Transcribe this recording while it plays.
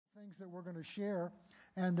things that we're going to share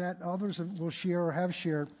and that others will share or have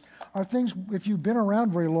shared are things, if you've been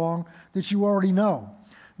around very long, that you already know.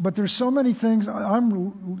 But there's so many things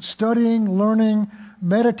I'm studying, learning,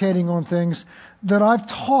 meditating on things that I've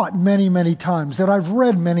taught many, many times, that I've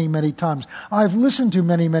read many, many times, I've listened to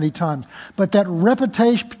many, many times. But that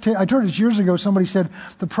repetition, I heard this years ago, somebody said,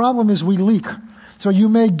 the problem is we leak. So you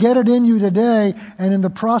may get it in you today, and in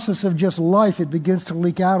the process of just life, it begins to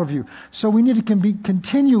leak out of you. So we need to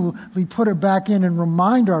continually put it back in and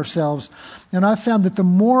remind ourselves. And I found that the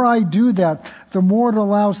more I do that, the more it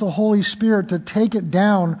allows the Holy Spirit to take it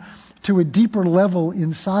down to a deeper level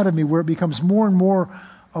inside of me where it becomes more and more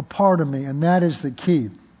a part of me. And that is the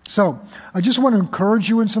key. So I just want to encourage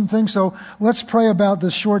you in some things. So let's pray about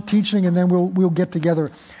this short teaching, and then we'll get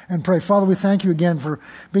together and pray. Father, we thank you again for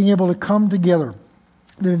being able to come together,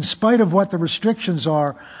 that in spite of what the restrictions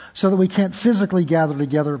are, so that we can't physically gather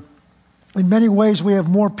together, in many ways we have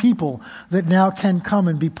more people that now can come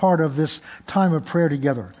and be part of this time of prayer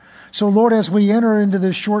together. So Lord, as we enter into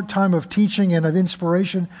this short time of teaching and of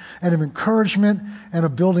inspiration and of encouragement and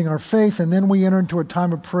of building our faith, and then we enter into a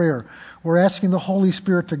time of prayer, we're asking the Holy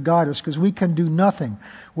Spirit to guide us, because we can do nothing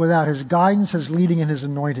without His guidance, His leading, and His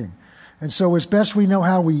anointing. And so as best we know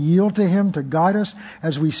how, we yield to Him to guide us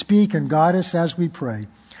as we speak and guide us as we pray.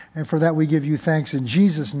 And for that we give you thanks in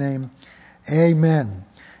Jesus' name. Amen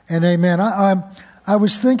and amen. I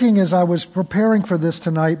was thinking as I was preparing for this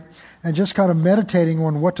tonight and just kind of meditating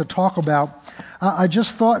on what to talk about, I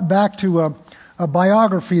just thought back to a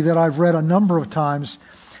biography that I've read a number of times.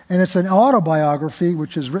 And it's an autobiography,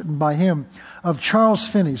 which is written by him, of Charles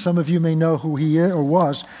Finney. Some of you may know who he is or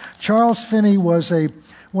was. Charles Finney was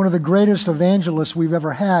one of the greatest evangelists we've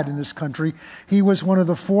ever had in this country. He was one of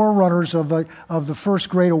the forerunners of the first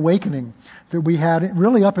Great Awakening that we had,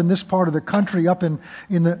 really up in this part of the country, up in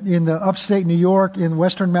the upstate New York, in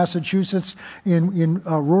western Massachusetts, in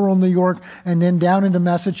rural New York, and then down into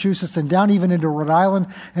Massachusetts and down even into Rhode Island.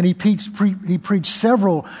 And he preached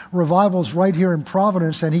several revivals right here in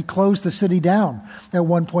Providence, and he closed the city down at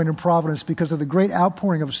one point in Providence because of the great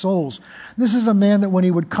outpouring of souls. This is a man that when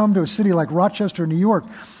he would come to a city like Rochester, New York,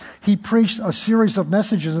 he preached a series of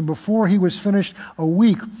messages, and before he was finished a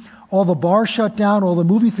week, all the bars shut down, all the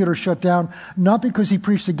movie theaters shut down, not because he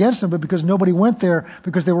preached against them, but because nobody went there,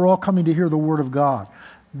 because they were all coming to hear the Word of God.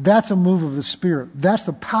 That's a move of the Spirit. That's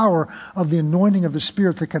the power of the anointing of the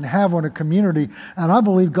Spirit that can have on a community, and I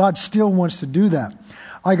believe God still wants to do that.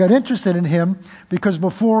 I got interested in him because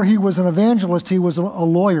before he was an evangelist, he was a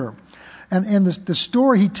lawyer. And the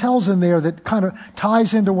story he tells in there that kind of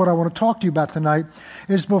ties into what I want to talk to you about tonight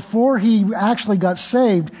is before he actually got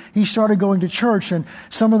saved, he started going to church, and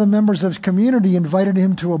some of the members of his community invited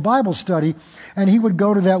him to a Bible study, and he would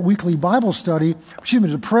go to that weekly Bible study,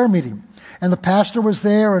 the prayer meeting. And the pastor was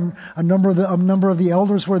there, and a number of the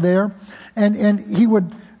elders were there, and he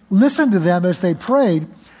would listen to them as they prayed,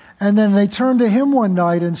 and then they turned to him one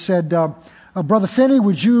night and said, Brother Finney,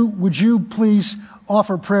 would you please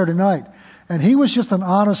offer prayer tonight? And he was just an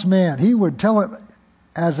honest man. He would tell it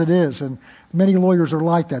as it is. And many lawyers are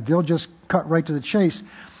like that. They'll just cut right to the chase.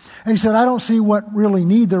 And he said, I don't see what really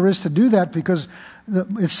need there is to do that, because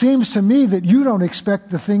it seems to me that you don't expect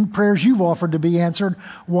the prayers you've offered to be answered.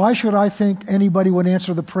 Why should I think anybody would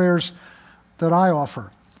answer the prayers that I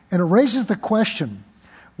offer? And it raises the question,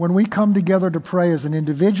 when we come together to pray as an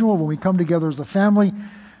individual, when we come together as a family,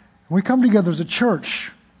 when we come together as a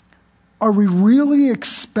church, are we really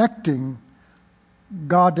expecting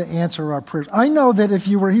God to answer our prayers? I know that if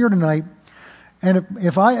you were here tonight, and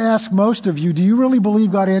if I ask most of you, do you really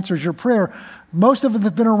believe God answers your prayer? Most of it that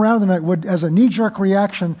have been around tonight would, as a knee-jerk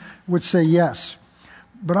reaction, would say yes.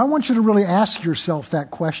 But I want you to really ask yourself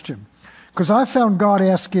that question, because I found God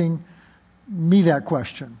asking me that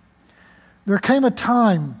question. There came a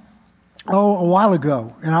time, a while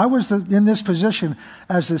ago, and I was in this position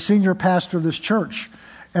as the senior pastor of this church,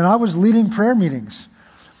 and I was leading prayer meetings.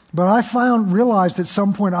 But I realized at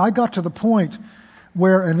some point, I got to the point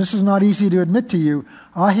where, and this is not easy to admit to you,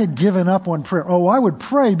 I had given up on prayer. I would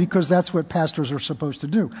pray because that's what pastors are supposed to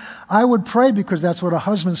do. I would pray because that's what a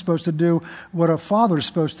husband's supposed to do, what a father's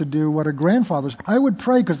supposed to do, what a grandfather's. I would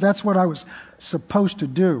pray because that's what I was supposed to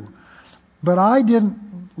do. But I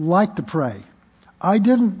didn't like to pray. I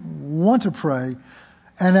didn't want to pray.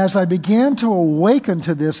 And as I began to awaken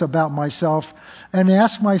to this about myself and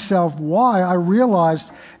ask myself why, I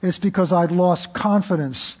realized it's because I'd lost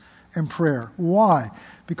confidence in prayer. Why?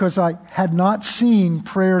 Because I had not seen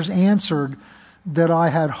prayers answered that I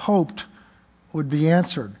had hoped would be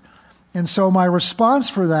answered. And so my response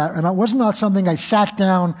for that, and it was not something I sat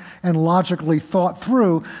down and logically thought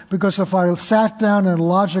through, because if I sat down and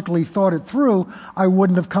logically thought it through, I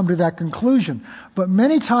wouldn't have come to that conclusion. But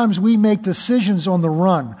many times we make decisions on the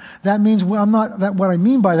run. That means what I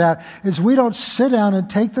mean by that is we don't sit down and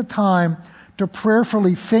take the time to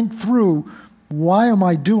prayerfully think through, why am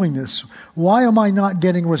I doing this? Why am I not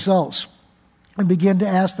getting results? And begin to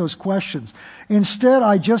ask those questions. Instead,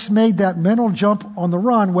 I just made that mental jump on the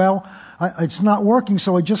run. Well, it's not working,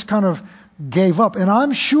 so I just kind of gave up. And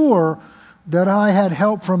I'm sure that I had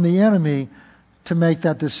help from the enemy to make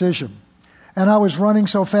that decision. And I was running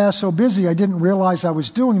so fast, so busy, I didn't realize I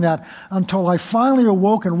was doing that until I finally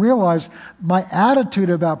awoke and realized my attitude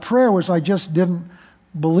about prayer was I just didn't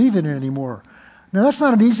believe in it anymore. Now, that's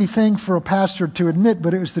not an easy thing for a pastor to admit,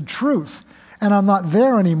 but it was the truth. And I'm not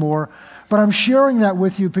there anymore. But I'm sharing that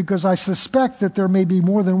with you because I suspect that there may be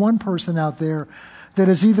more than one person out there that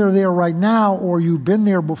is either there right now or you've been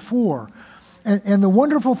there before. And the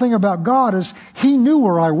wonderful thing about God is He knew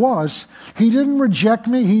where I was. He didn't reject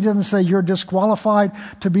me. He didn't say, you're disqualified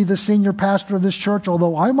to be the senior pastor of this church,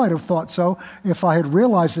 although I might have thought so if I had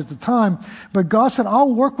realized at the time. But God said,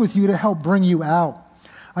 I'll work with you to help bring you out.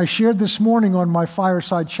 I shared this morning on my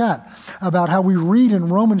fireside chat about how we read in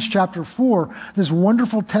Romans chapter 4 this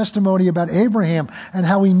wonderful testimony about Abraham and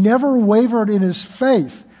how he never wavered in his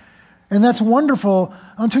faith. And that's wonderful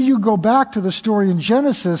until you go back to the story in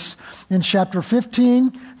Genesis in chapter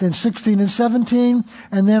 15, then 16 and 17,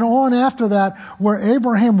 and then on after that where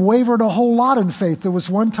Abraham wavered a whole lot in faith. There was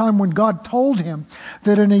one time when God told him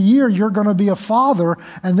that in a year you're going to be a father,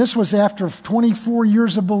 and this was after 24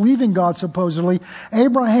 years of believing God supposedly.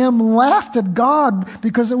 Abraham laughed at God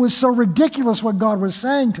because it was so ridiculous what God was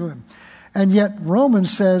saying to him. And yet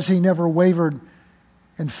Romans says he never wavered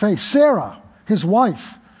in faith. Sarah, his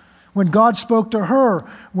wife, when God spoke to her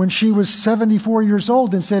when she was 74 years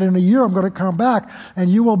old and said, in a year I'm going to come back and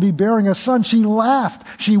you will be bearing a son, she laughed.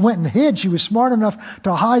 She went and hid. She was smart enough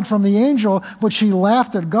to hide from the angel, but she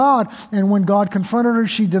laughed at God. And when God confronted her,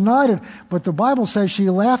 she denied it. But the Bible says she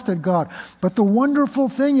laughed at God. But the wonderful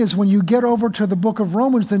thing is when you get over to the book of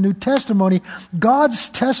Romans, the New Testimony, God's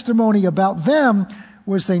testimony about them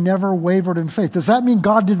was they never wavered in faith. Does that mean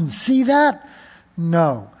God didn't see that?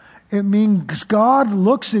 No. It means God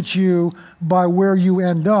looks at you by where you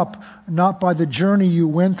end up, not by the journey you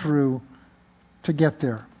went through to get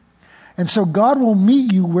there. And so God will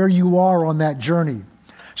meet you where you are on that journey.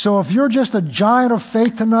 So if you're just a giant of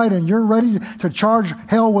faith tonight and you're ready to charge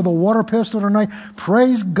hell with a water pistol tonight,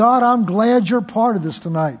 praise God, I'm glad you're part of this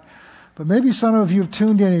tonight. But maybe some of you have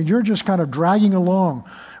tuned in and you're just kind of dragging along.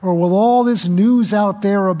 Or with all this news out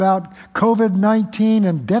there about COVID-19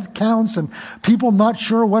 and death counts and people not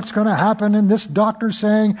sure what's going to happen and this doctor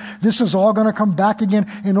saying this is all going to come back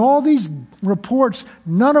again. And all these reports,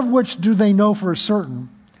 none of which do they know for certain.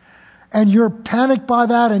 And you're panicked by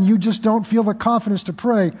that and you just don't feel the confidence to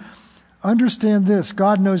pray. Understand this,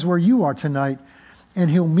 God knows where you are tonight and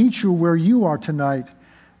He'll meet you where you are tonight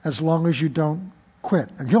as long as you don't quit.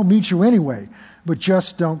 And He'll meet you anyway, but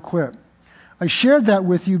just don't quit. I shared that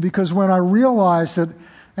with you because when I realized it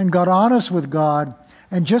and got honest with God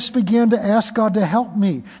and just began to ask God to help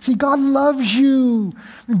me. See, God loves you.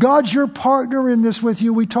 God's your partner in this with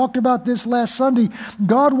you. We talked about this last Sunday.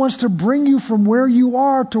 God wants to bring you from where you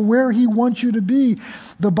are to where He wants you to be.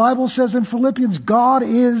 The Bible says in Philippians, God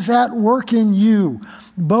is at work in you,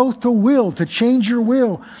 both to will, to change your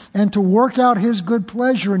will, and to work out His good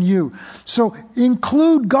pleasure in you. So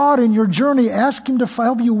include God in your journey. Ask Him to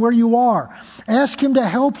help you where you are. Ask Him to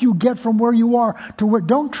help you get from where you are to where.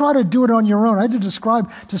 Don't try to do it on your own. I had to describe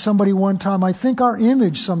to somebody one time, I think our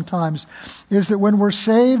image sometimes is that when we're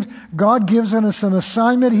saved, God gives us an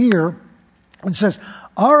assignment here and says,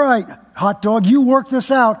 all right, hot dog, you work this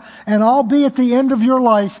out, and I'll be at the end of your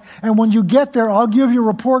life, and when you get there, I'll give you a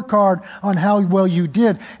report card on how well you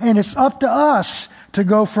did. And it's up to us to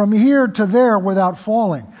go from here to there without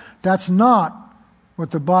falling. That's not what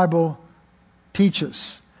the Bible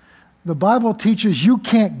teaches. The Bible teaches you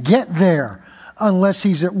can't get there unless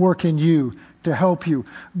He's at work in you to help you.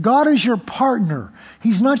 God is your partner.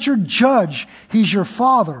 He's not your judge. He's your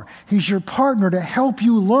Father. He's your partner to help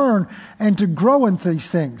you learn and to grow in these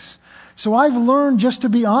things. So I've learned just to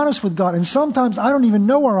be honest with God. And sometimes I don't even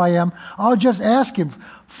know where I am. I'll just ask Him,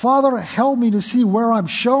 Father, help me to see where I'm.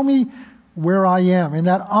 Show me where I am. And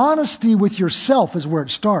that honesty with yourself is where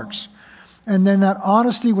it starts. And then that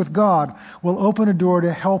honesty with God will open a door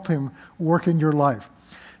to help Him work in your life.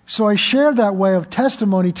 So I share that way of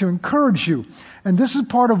testimony to encourage you. And this is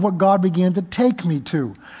part of what God began to take me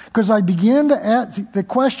to. Because I began to ask, the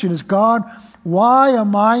question is, God, why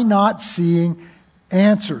am I not seeing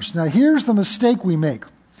answers? Now here's the mistake we make.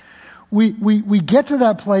 We get to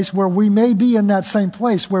that place where we may be in that same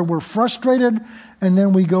place where we're frustrated, and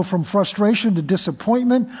then we go from frustration to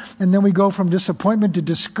disappointment, and then we go from disappointment to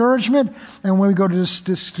discouragement, and when we go to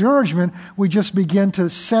discouragement, we just begin to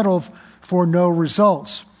settle for no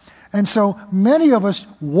results. And so many of us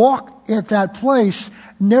walk at that place,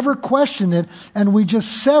 never question it, and we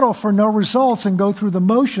just settle for no results and go through the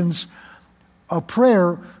motions of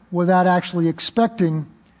prayer without actually expecting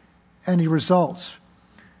any results.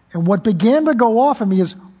 And what began to go off in me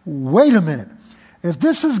is, wait a minute. If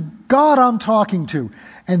this is God I'm talking to,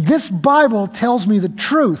 and this Bible tells me the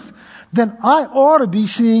truth, then I ought to be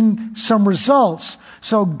seeing some results.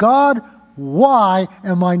 So God, why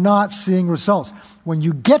am I not seeing results? When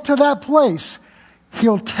you get to that place,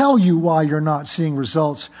 He'll tell you why you're not seeing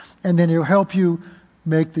results, and then He'll help you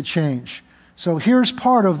make the change. So here's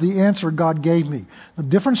part of the answer God gave me.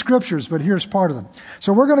 Different scriptures, but here's part of them.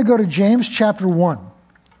 So we're going to go to James chapter 1.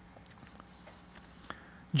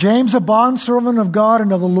 James, a bondservant of God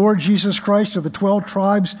and of the Lord Jesus Christ, of the 12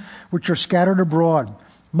 tribes which are scattered abroad.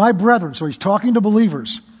 My brethren, so he's talking to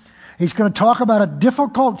believers. He's going to talk about a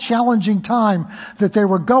difficult, challenging time that they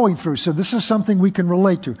were going through. So this is something we can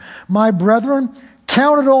relate to. My brethren,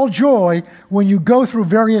 count it all joy when you go through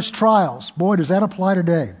various trials. Boy, does that apply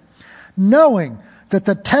today. Knowing that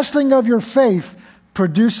the testing of your faith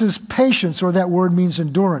produces patience, or that word means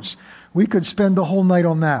endurance. We could spend the whole night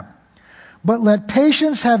on that. But let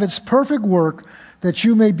patience have its perfect work, that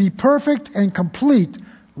you may be perfect and complete,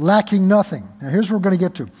 lacking nothing. Now here's what we're going to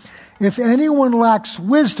get to. If anyone lacks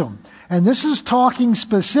wisdom, and this is talking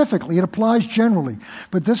specifically, it applies generally,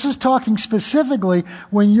 but this is talking specifically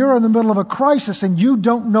when you're in the middle of a crisis and you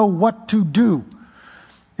don't know what to do.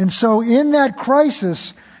 And so in that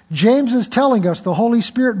crisis, James is telling us, the Holy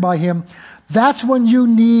Spirit by him, that's when you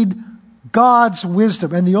need God's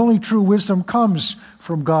wisdom. And the only true wisdom comes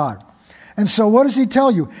from God. And so what does he tell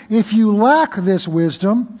you? If you lack this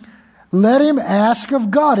wisdom, let him ask of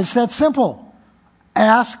God. It's that simple.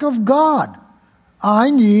 Ask of God. I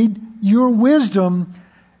need your wisdom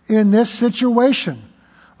in this situation.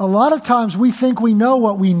 A lot of times we think we know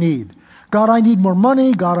what we need. God, I need more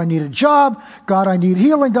money. God, I need a job. God, I need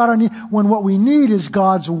healing. God, I need... When what we need is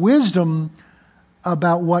God's wisdom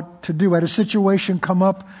about what to do. I had a situation come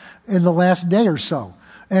up in the last day or so.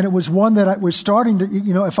 And it was one that I was starting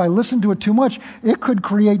to, if I listened to it too much, it could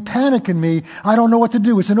create panic in me. I don't know what to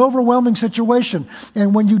do. It's an overwhelming situation.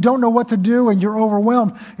 And when you don't know what to do and you're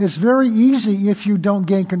overwhelmed, it's very easy, if you don't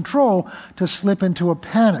gain control, to slip into a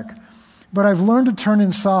panic. But I've learned to turn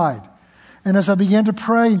inside. And as I began to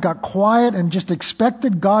pray and got quiet and just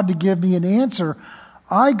expected God to give me an answer,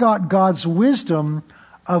 I got God's wisdom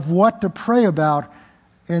of what to pray about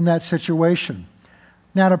in that situation.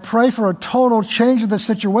 Now, to pray for a total change of the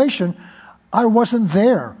situation, I wasn't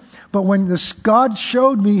there. But when God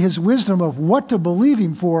showed me His wisdom of what to believe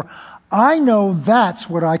Him for, I know that's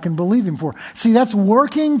what I can believe Him for. See, that's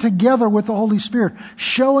working together with the Holy Spirit,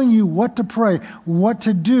 showing you what to pray, what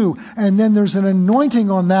to do, and then there's an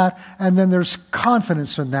anointing on that, and then there's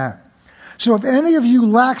confidence in that. So if any of you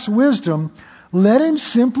lacks wisdom, let him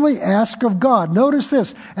simply ask of God. Notice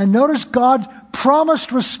this, and notice God's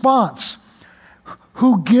promised response.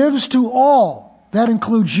 Who gives to all, that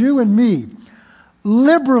includes you and me,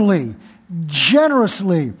 liberally,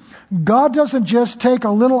 generously. God doesn't just take a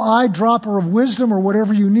little eyedropper of wisdom or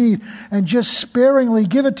whatever you need and just sparingly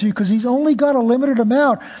give it to you, because He's only got a limited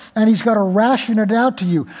amount and He's got to ration it out to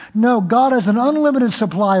you. No, God has an unlimited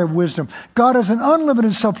supply of wisdom. God has an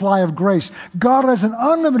unlimited supply of grace. God has an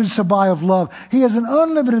unlimited supply of love. He has an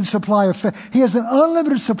unlimited supply of faith. He has an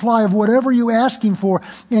unlimited supply of whatever you ask Him for,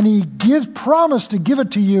 and He promised to give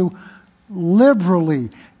it to you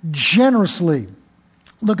liberally, generously.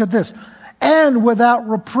 Look at this. And without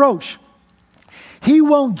reproach. He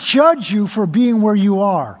won't judge you for being where you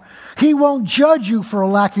are. He won't judge you for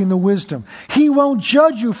lacking the wisdom. He won't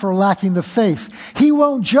judge you for lacking the faith. He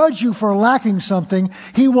won't judge you for lacking something.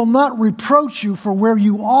 He will not reproach you for where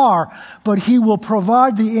you are, but He will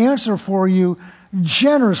provide the answer for you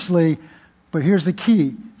generously. But here's the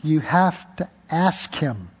key. You have to ask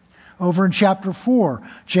Him. Over in chapter 4,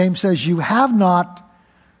 James says, you have not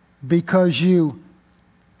because you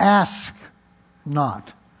ask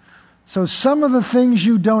not. So some of the things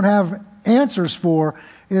you don't have answers for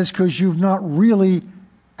is because you've not really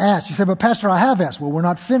asked. You say, but Pastor, I have asked. Well, we're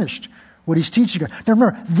not finished what he's teaching us. Now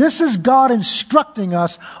remember, this is God instructing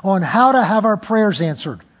us on how to have our prayers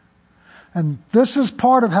answered. And this is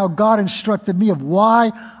part of how God instructed me of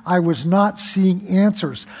why I was not seeing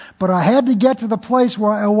answers. But I had to get to the place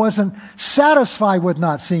where I wasn't satisfied with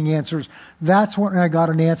not seeing answers. That's when I got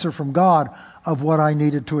an answer from God of what I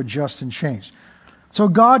needed to adjust and change. So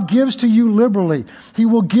God gives to you liberally. He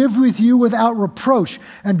will give with you without reproach.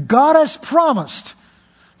 And God has promised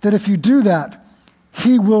that if you do that,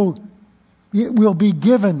 it will be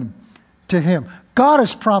given to Him. God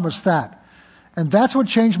has promised that. And that's what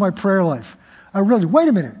changed my prayer life. Wait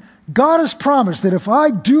a minute. God has promised that if I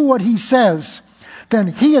do what He says, then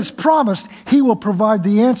He has promised He will provide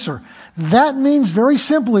the answer. That means very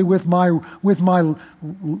simply with my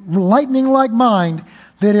lightning-like mind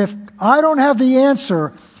that if I don't have the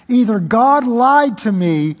answer, either God lied to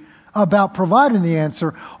me about providing the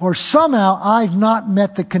answer, or somehow I've not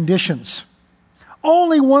met the conditions.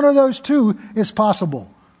 Only one of those two is possible.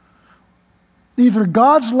 Either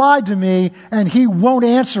God's lied to me and He won't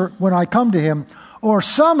answer when I come to Him, or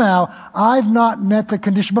somehow I've not met the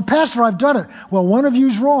condition. But Pastor, I've done it. Well, one of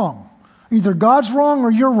you's wrong. Either God's wrong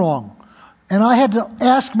or you're wrong. And I had to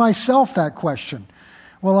ask myself that question.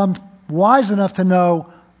 Well, I'm wise enough to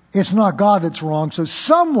know it's not God that's wrong. So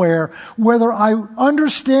somewhere, whether I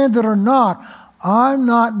understand it or not, I'm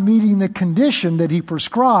not meeting the condition that He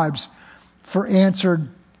prescribes for answered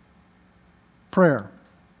prayer.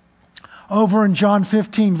 Over in John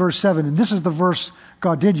 15, verse 7, and this is the verse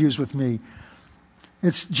God did use with me.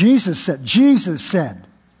 It's Jesus said,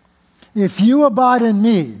 if you abide in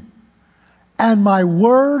me and my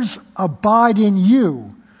words abide in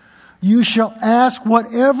you, you shall ask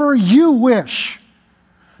whatever you wish.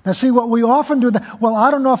 Now see, what we often do, well, I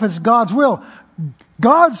don't know if it's God's will.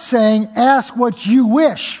 God's saying, ask what you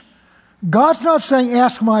wish. God's not saying,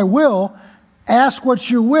 ask my will, ask what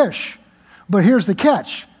you wish. But here's the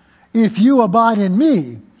catch. If you abide in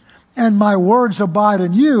me and my words abide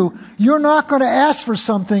in you, you're not going to ask for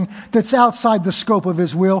something that's outside the scope of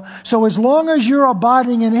His will. So as long as you're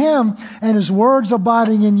abiding in Him and His words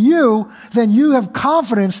abiding in you, then you have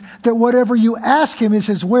confidence that whatever you ask Him is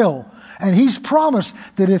His will. And He's promised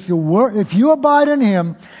that if you abide in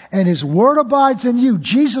Him and His word abides in you,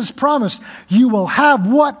 Jesus promised you will have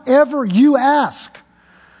whatever you ask.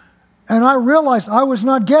 And I realized I was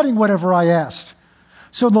not getting whatever I asked.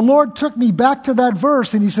 So the Lord took me back to that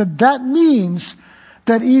verse and He said, that means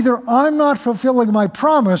that either I'm not fulfilling my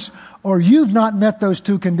promise or you've not met those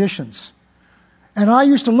two conditions. And I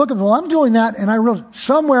used to look at, well, I'm doing that, and I realized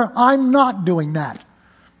somewhere I'm not doing that.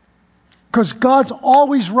 Because God's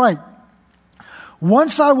always right.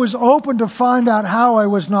 Once I was open to find out how I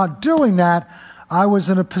was not doing that, I was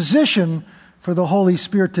in a position for the Holy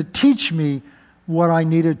Spirit to teach me what I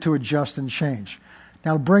needed to adjust and change.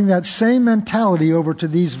 Now bring that same mentality over to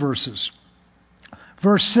these verses.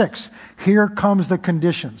 Verse 6, here comes the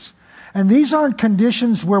conditions. And these aren't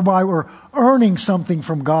conditions whereby we're earning something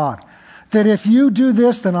from God. That if you do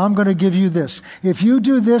this, then I'm going to give you this. If you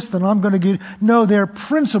do this, then I'm going to give you... No, they're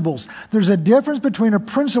principles. There's a difference between a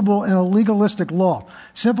principle and a legalistic law.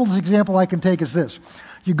 Simplest example I can take is this.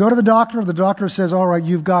 You go to the doctor says, all right,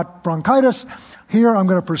 you've got bronchitis. Here, I'm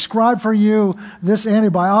going to prescribe for you this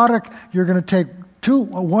antibiotic. You're going to take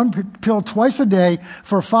one pill twice a day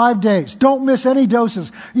for 5 days. Don't miss any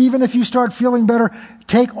doses. Even if you start feeling better,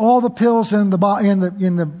 take all the pills in the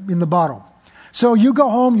bottle. So you go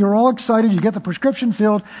home, you're all excited, you get the prescription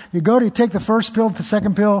filled, you take the first pill, the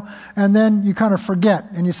second pill, and then you kind of forget.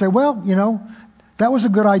 And you say, well, that was a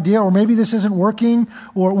good idea, or maybe this isn't working,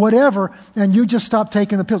 or whatever, and you just stop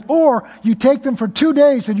taking the pills. Or you take them for 2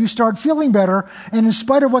 days and you start feeling better, and in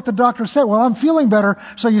spite of what the doctor said, well, I'm feeling better,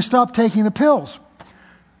 so you stop taking the pills.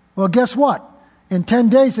 Well, guess what? In 10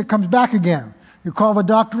 days, it comes back again. You call the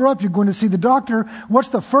doctor up, you're going to see the doctor. What's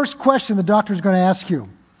the first question the doctor's going to ask you?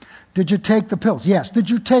 Did you take the pills? Yes. Did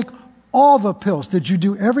you take all the pills? Did you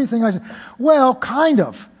do everything I said? Well, kind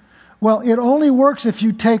of. Well, it only works if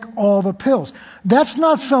you take all the pills. That's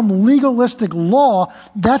not some legalistic law.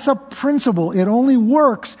 That's a principle. It only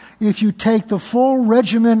works if you take the full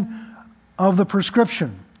regimen of the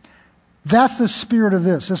prescription. That's the spirit of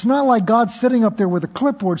this. It's not like God sitting up there with a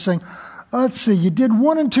clipboard saying, let's see, you did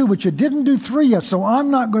 1 and 2, but you didn't do 3 yet, so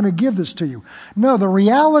I'm not going to give this to you. No, the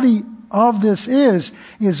reality of this is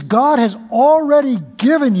God has already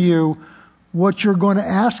given you what you're going to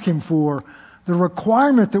ask Him for. The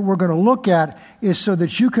requirement that we're going to look at is so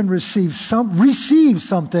that you can receive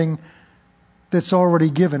something that's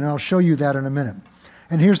already given. And I'll show you that in a minute.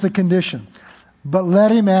 And here's the condition. But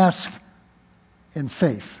let him ask in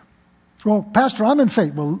faith. Well, Pastor, I'm in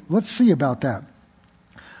faith. Well, let's see about that.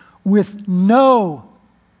 With no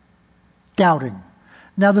doubting.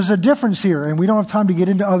 Now, there's a difference here, and we don't have time to get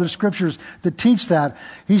into other scriptures that teach that.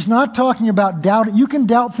 He's not talking about doubt. You can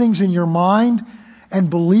doubt things in your mind and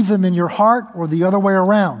believe them in your heart, or the other way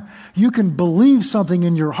around. You can believe something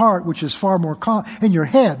in your heart, which is far more in your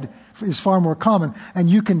head is far more common, and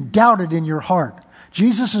you can doubt it in your heart.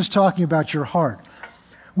 Jesus is talking about your heart.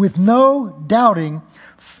 With no doubting,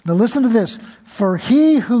 now listen to this, for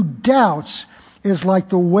he who doubts is like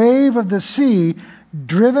the wave of the sea,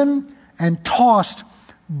 driven and tossed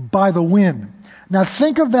by the wind. Now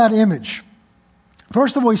think of that image.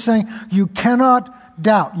 First of all, he's saying you cannot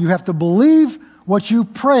doubt. You have to believe what you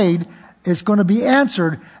prayed is going to be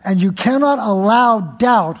answered, and you cannot allow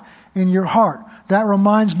doubt in your heart. That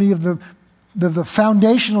reminds me of the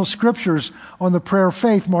foundational scriptures on the prayer of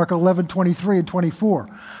faith, Mark 11:23 and 24.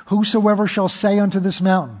 Whosoever shall say unto this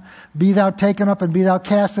mountain, be thou taken up and be thou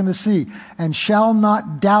cast in the sea, and shall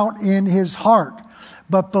not doubt in his heart,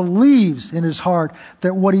 but believes in his heart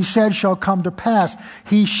that what he said shall come to pass,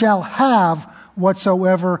 he shall have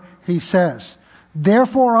whatsoever he says.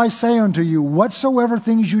 Therefore I say unto you, whatsoever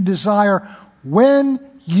things you desire when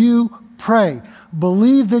you pray,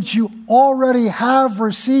 believe that you already have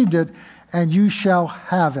received it, and you shall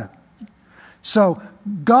have it. So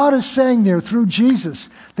God is saying there through Jesus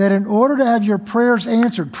that in order to have your prayers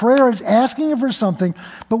answered, prayer is asking for something,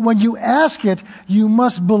 but when you ask it, you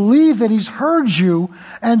must believe that he's heard you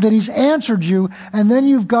and that he's answered you, and then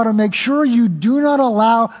you've got to make sure you do not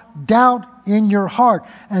allow doubt in your heart.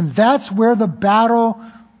 And that's where the battle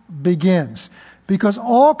begins. Because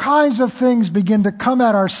all kinds of things begin to come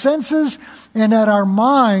at our senses and at our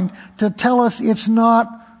mind to tell us it's not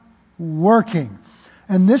working.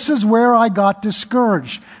 And this is where I got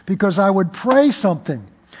discouraged, because I would pray something.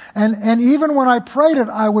 And even when I prayed it,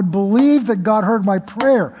 I would believe that God heard my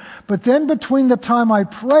prayer. But then between the time I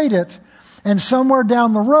prayed it and somewhere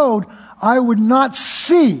down the road, I would not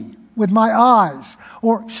see with my eyes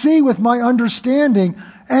or see with my understanding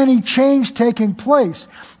any change taking place.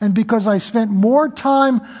 And because I spent more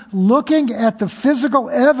time looking at the physical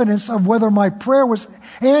evidence of whether my prayer was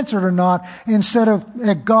answered or not instead of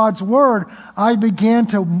at God's word, I began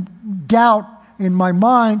to doubt in my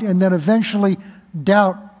mind and then eventually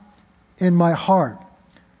doubt in my heart.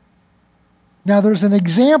 Now there's an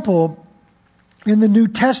example in the New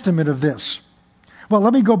Testament of this. Well,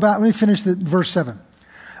 let me go back. Let me finish verse 7.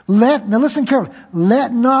 Now listen carefully.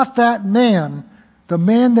 Let not that man, the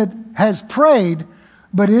man that has prayed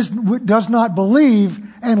but does not believe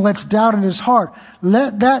and lets doubt in his heart,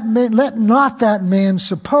 let not that man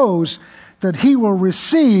suppose that he will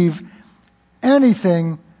receive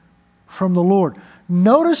anything from the Lord.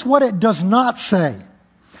 Notice what it does not say.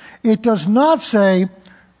 It does not say,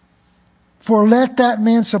 for let that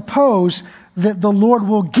man suppose that the Lord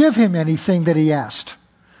will give him anything that he asked.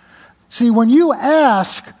 See, when you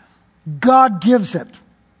ask, God gives it.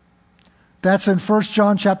 That's in 1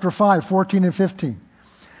 John chapter 5, 14 and 15.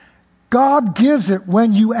 God gives it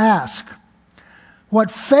when you ask.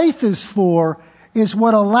 What faith is for is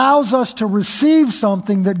what allows us to receive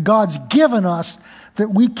something that God's given us that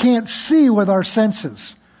we can't see with our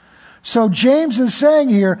senses. So James is saying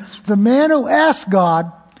here, the man who asks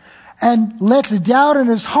God and lets doubt in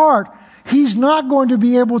his heart, he's not going to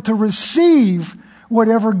be able to receive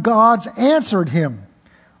whatever God's answered him.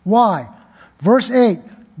 Why? Verse 8,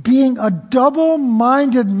 being a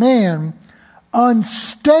double-minded man,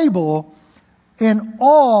 unstable in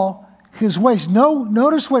all his ways.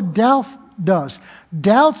 Notice what doubt does.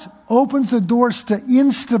 Doubt opens the doors to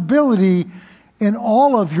instability in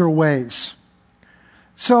all of your ways.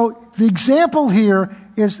 So the example here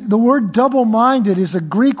is the word double-minded is a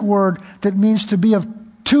Greek word that means to be of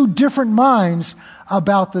two different minds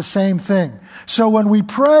about the same thing. So when we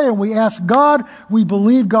pray and we ask God, we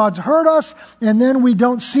believe God's heard us, and then we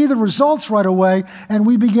don't see the results right away, and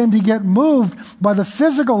we begin to get moved by the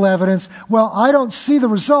physical evidence. Well, I don't see the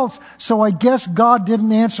results, so I guess God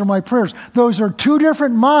didn't answer my prayers. Those are two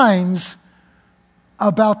different minds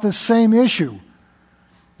about the same issue.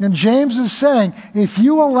 And James is saying, if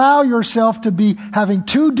you allow yourself to be having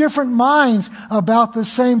two different minds about the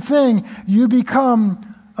same thing, you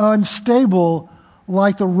become unstable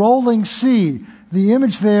like the rolling sea. The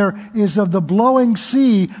image there is of the blowing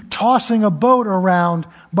sea tossing a boat around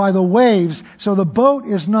by the waves, so the boat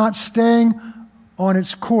is not staying on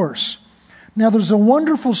its course. Now there's a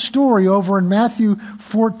wonderful story over in Matthew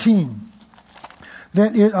 14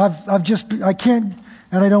 that I can't,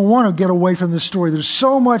 and I don't want to get away from this story. There's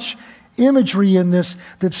so much imagery in this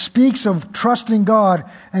that speaks of trusting God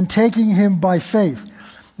and taking Him by faith.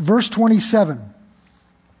 Verse 27.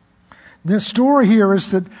 The story here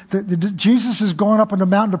is that Jesus has gone up on the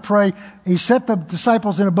mountain to pray. He set the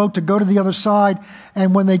disciples in a boat to go to the other side.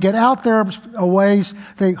 And when they get out there a ways,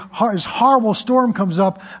 this horrible storm comes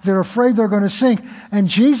up. They're afraid they're going to sink. And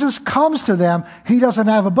Jesus comes to them. He doesn't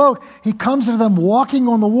have a boat. He comes to them walking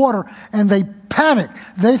on the water, and they panic.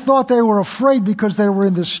 They thought they were afraid because they were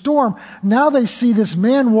in this storm. Now they see this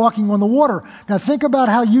man walking on the water. Now think about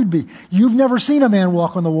how you'd be. You've never seen a man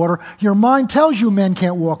walk on the water. Your mind tells you men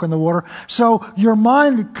can't walk on the water. So your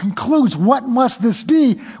mind concludes, what must this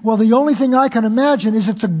be? Well, the only thing I can imagine is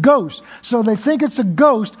it's a ghost. So they think it's a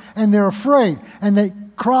ghost, and they're afraid. And they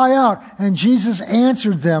cry out, and Jesus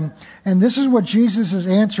answered them. And this is what Jesus'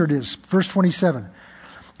 answer is. Verse 27.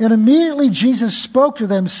 And immediately Jesus spoke to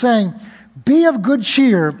them, saying, "Be of good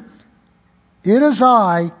cheer. It is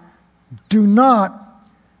I. Do not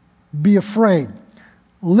be afraid."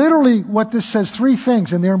 Literally, what this says, three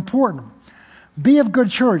things, and they're important. Be of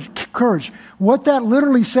good courage. What that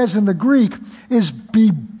literally says in the Greek is be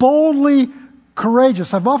boldly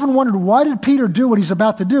courageous. I've often wondered, why did Peter do what he's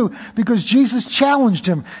about to do? Because Jesus challenged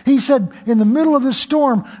him. He said, in the middle of this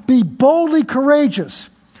storm, be boldly courageous.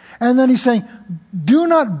 And then he's saying, do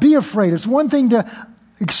not be afraid. It's one thing to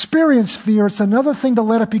experience fear. It's another thing to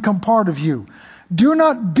let it become part of you. Do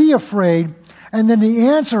not be afraid. And then the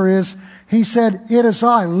answer is, he said, it is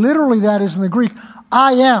I. Literally, that is in the Greek,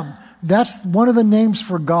 I am. That's one of the names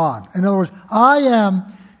for God. In other words, I am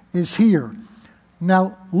is here.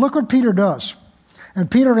 Now, look what Peter does. And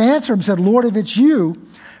Peter answered him, said, Lord, if it's you,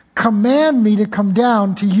 command me to come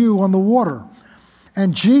down to you on the water.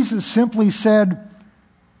 And Jesus simply said,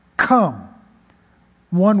 come.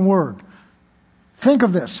 One word. Think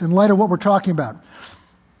of this in light of what we're talking about.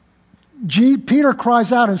 Peter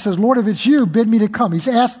cries out and says, Lord, if it's you, bid me to come. He's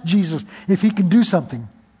asked Jesus if he can do something.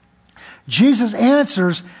 Jesus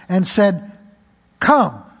answers and said,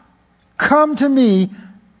 come. Come to me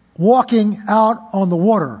walking out on the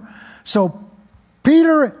water. So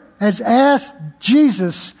Peter has asked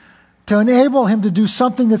Jesus to enable him to do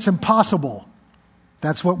something that's impossible.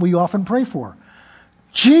 That's what we often pray for.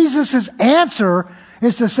 Jesus' answer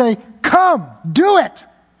is to say, come, do it.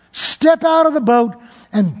 Step out of the boat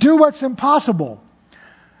and do what's impossible.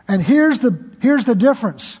 And here's the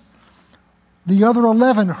difference. The other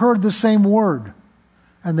 11 heard the same word,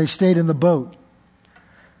 and they stayed in the boat.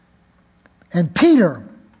 And Peter,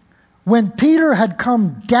 when Peter had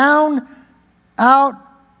come down out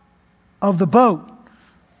of the boat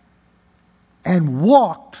and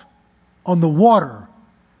walked on the water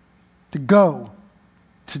to go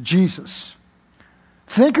to Jesus.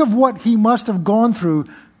 Think of what he must have gone through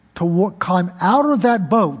to climb out of that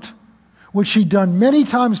boat, which he'd done many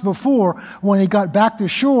times before when he got back to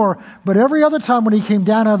shore, but every other time when he came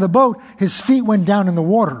down out of the boat, his feet went down in the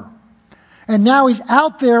water. And now he's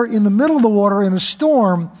out there in the middle of the water in a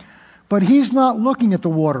storm, but he's not looking at the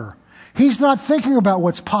water. He's not thinking about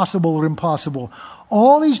what's possible or impossible.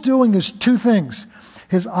 All he's doing is two things.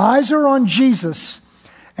 His eyes are on Jesus,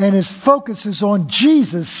 and his focus is on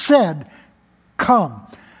Jesus said, come.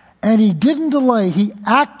 And he didn't delay. He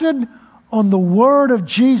acted on the word of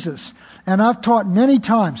Jesus. And I've taught many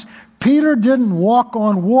times, Peter didn't walk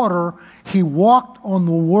on water. He walked on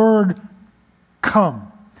the word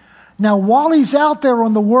come. Now, while he's out there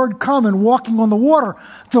on the word come and walking on the water,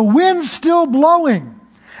 the wind's still blowing.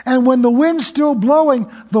 And when the wind's still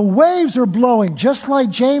blowing, the waves are blowing, just like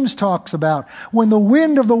James talks about. When the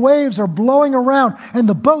wind of the waves are blowing around and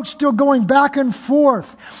the boat's still going back and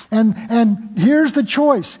forth. And here's the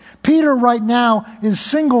choice. Peter right now is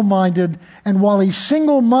single-minded. And while he's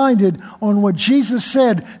single-minded on what Jesus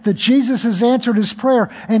said, that Jesus has answered his prayer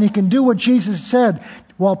and he can do what Jesus said.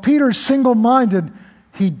 While Peter's single-minded,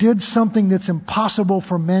 he did something that's impossible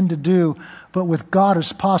for men to do, but with God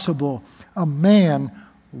is possible. A man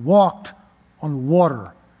walked on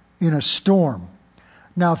water in a storm.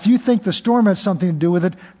 Now, if you think the storm had something to do with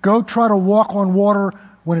it, go try to walk on water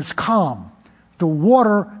when it's calm. The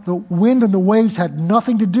water, the wind and the waves had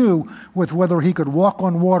nothing to do with whether he could walk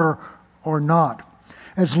on water or not.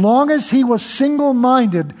 As long as he was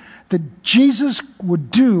single-minded that Jesus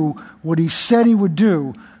would do what he said he would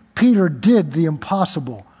do, Peter did the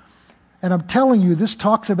impossible. And I'm telling you, this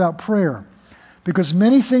talks about prayer, because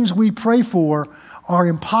many things we pray for are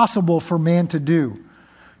impossible for man to do.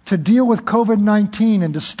 To deal with COVID-19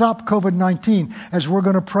 and to stop COVID-19, as we're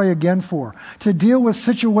going to pray again for. To deal with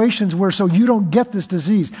situations where so you don't get this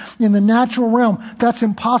disease. In the natural realm, that's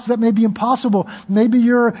impossible. That may be impossible. Maybe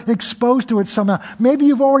you're exposed to it somehow. Maybe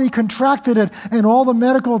you've already contracted it, and all the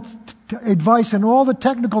medical advice and all the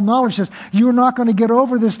technical knowledge says you're not going to get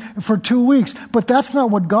over this for 2 weeks. But that's not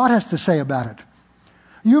what God has to say about it.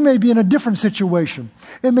 You may be in a different situation.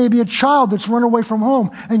 It may be a child that's run away from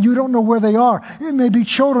home and you don't know where they are. It may be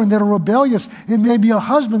children that are rebellious. It may be a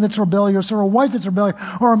husband that's rebellious or a wife that's rebellious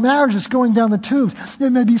or a marriage that's going down the tubes.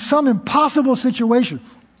 It may be some impossible situation.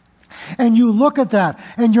 And you look at that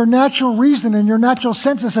and your natural reason and your natural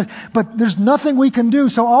senses says, but there's nothing we can do.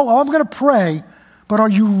 So I'm going to pray. But are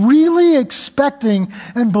you really expecting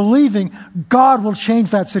and believing God will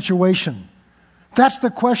change that situation? That's the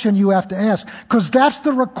question you have to ask, because that's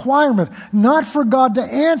the requirement, not for God to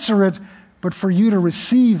answer it, but for you to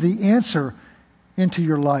receive the answer into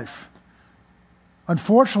your life.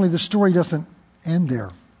 Unfortunately, the story doesn't end there.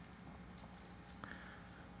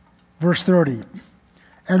 Verse 30,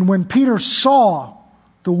 and when Peter saw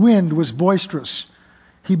the wind was boisterous,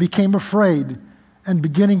 he became afraid, and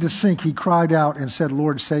beginning to sink, he cried out and said,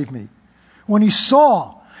 Lord, save me. When he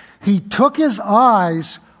saw, he took his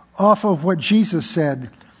eyes off of what Jesus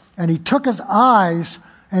said, and he took his eyes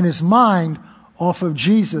and his mind off of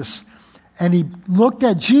Jesus, and he looked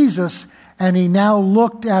at Jesus, and he now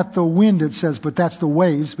looked at the wind, it says, but that's the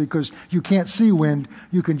waves, because you can't see wind,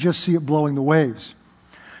 you can just see it blowing the waves.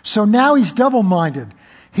 So now he's double-minded.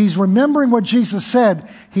 He's remembering what Jesus said,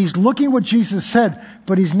 he's looking what Jesus said,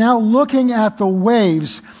 but he's now looking at the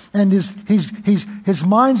waves, and his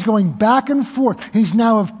mind's going back and forth. He's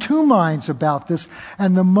now of two minds about this.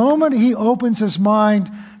 And the moment he opens his mind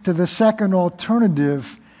to the second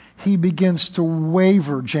alternative, he begins to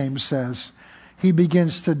waver, James says. He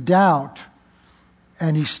begins to doubt,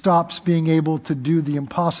 and he stops being able to do the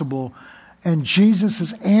impossible. And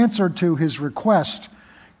Jesus' answer to his request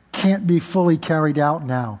can't be fully carried out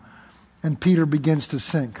now. And Peter begins to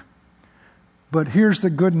sink. But here's the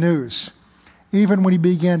good news. Even when he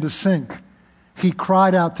began to sink, he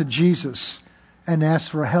cried out to Jesus and asked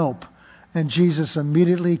for help. And Jesus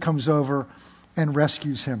immediately comes over and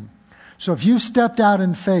rescues him. So if you've stepped out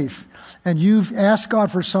in faith and you've asked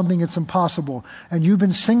God for something that's impossible, and you've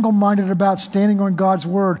been single-minded about standing on God's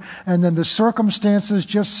word, and then the circumstances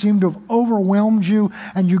just seem to have overwhelmed you,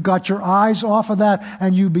 and you got your eyes off of that,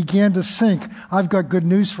 and you began to sink, I've got good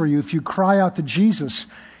news for you. If you cry out to Jesus,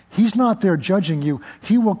 he's not there judging you.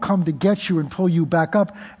 He will come to get you and pull you back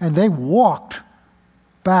up. And they walked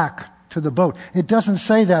back to the boat. It doesn't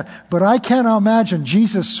say that, but I can't imagine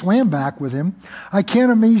Jesus swam back with him. I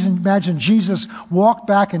can't imagine Jesus walked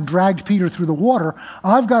back and dragged Peter through the water.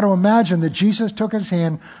 I've got to imagine that Jesus took his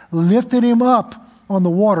hand, lifted him up on the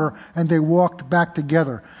water, and they walked back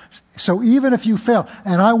together. So even if you fail,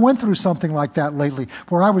 and I went through something like that lately,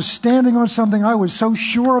 where I was standing on something, I was so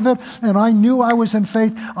sure of it, and I knew I was in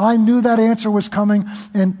faith, I knew that answer was coming,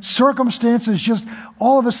 and circumstances just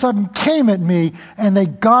all of a sudden came at me, and they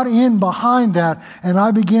got in behind that, and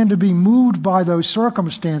I began to be moved by those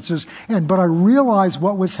circumstances, but I realized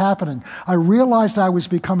what was happening. I realized I was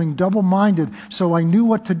becoming double-minded, so I knew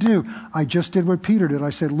what to do. I just did what Peter did.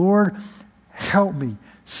 I said, Lord, help me,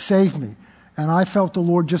 save me. And I felt the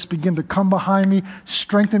Lord just begin to come behind me,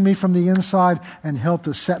 strengthen me from the inside, and help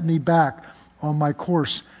to set me back on my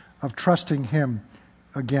course of trusting Him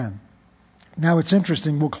again. Now it's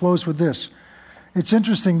interesting, we'll close with this. It's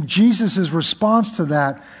interesting, Jesus' response to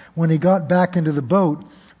that when he got back into the boat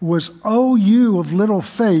was, "O you of little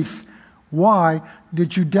faith, why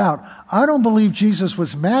did you doubt?" I don't believe Jesus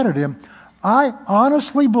was mad at him. I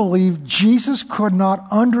honestly believe Jesus could not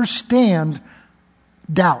understand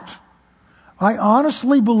doubt. I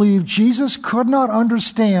honestly believe Jesus could not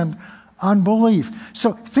understand unbelief.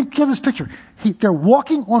 So think of this picture. They're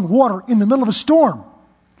walking on water in the middle of a storm.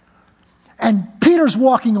 And Peter's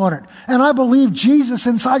walking on it. And I believe Jesus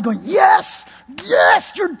inside going, yes,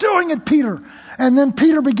 yes, you're doing it, Peter. And then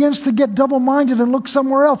Peter begins to get double-minded and look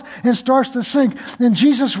somewhere else and starts to sink. And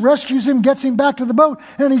Jesus rescues him, gets him back to the boat.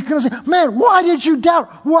 And he's going to say, man, why did you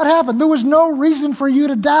doubt? What happened? There was no reason for you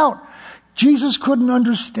to doubt. Jesus couldn't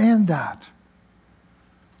understand that.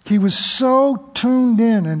 He was so tuned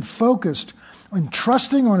in and focused on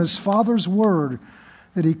trusting on his Father's word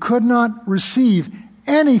that he could not receive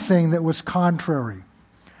anything that was contrary.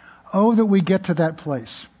 Oh, that we get to that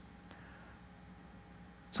place.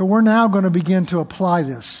 So we're now going to begin to apply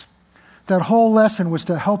this. That whole lesson was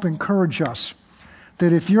to help encourage us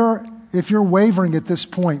that if you're wavering at this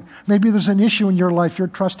point, maybe there's an issue in your life you're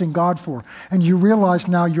trusting God for, and you realize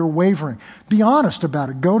now you're wavering. Be honest about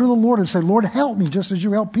it. Go to the Lord and say, Lord, help me, just as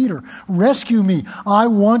you helped Peter. Rescue me. I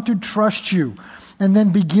want to trust you. And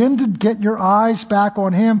then begin to get your eyes back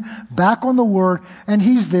on Him, back on the Word, and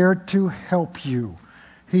He's there to help you.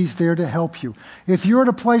 He's there to help you. If you're at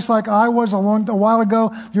a place like I was a while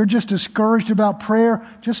ago, you're just discouraged about prayer,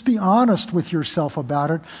 just be honest with yourself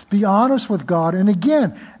about it. Be honest with God. And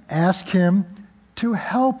again, ask Him to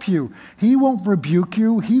help you. He won't rebuke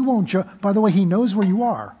you. He won't by the way, he knows where you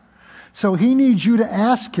are. So he needs you to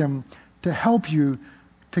ask him to help you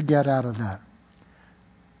to get out of that.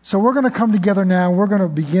 So we're going to come together now. We're going to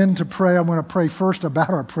begin to pray. I'm going to pray first about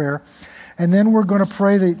our prayer. And then we're going to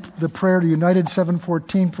pray the prayer, the United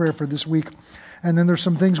 714 prayer for this week. And then there's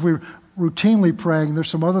some things we're routinely praying. There's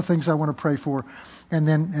some other things I want to pray for. And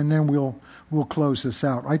then we'll close this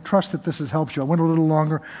out. I trust that this has helped you. I went a little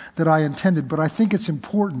longer than I intended, but I think it's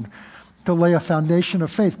important to lay a foundation of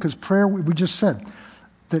faith, because prayer, we just said,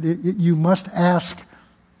 that you must ask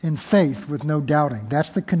in faith with no doubting.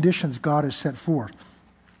 That's the conditions God has set forth.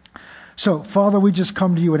 So, Father, we just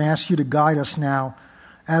come to you and ask you to guide us now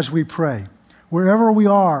as we pray. Wherever we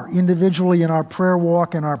are individually in our prayer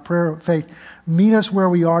walk and our prayer of faith, meet us where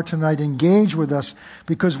we are tonight. Engage with us,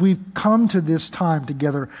 because we've come to this time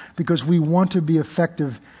together because we want to be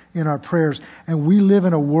effective in our prayers. And we live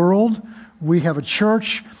in a world, we have a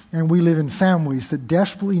church, and we live in families that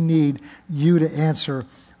desperately need you to answer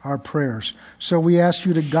our prayers. So we ask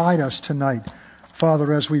you to guide us tonight,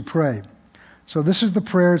 Father, as we pray. So this is the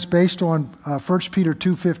prayer. It's based on 1 Peter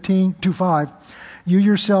 2:5. You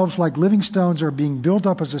yourselves, like living stones, are being built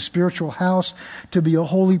up as a spiritual house to be a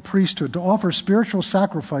holy priesthood, to offer spiritual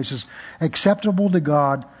sacrifices acceptable to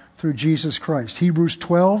God through Jesus Christ. Hebrews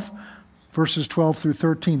 12, verses 12 through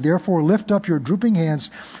 13. Therefore, lift up your drooping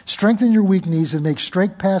hands, strengthen your weak knees, and make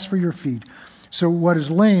straight paths for your feet, so what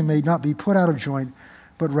is lame may not be put out of joint,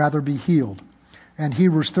 but rather be healed. And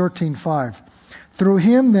Hebrews 13:5. Through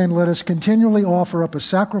him, then, let us continually offer up a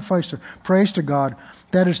sacrifice of praise to God.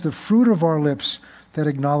 That is the fruit of our lips that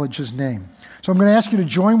acknowledge his name. So I'm going to ask you to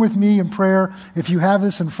join with me in prayer. If you have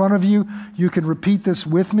this in front of you, you can repeat this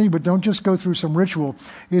with me, but don't just go through some ritual.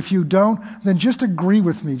 If you don't, then just agree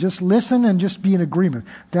with me. Just listen and just be in agreement.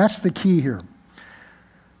 That's the key here.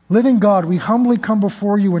 Living God, we humbly come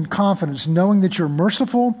before you in confidence, knowing that you're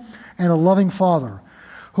merciful and a loving Father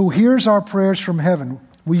who hears our prayers from heaven.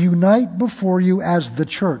 We unite before you as the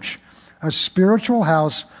church, a spiritual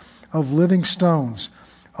house of living stones,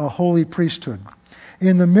 a holy priesthood.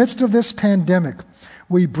 In the midst of this pandemic,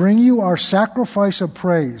 we bring you our sacrifice of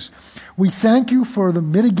praise. We thank you for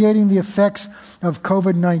mitigating the effects of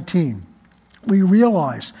COVID-19. We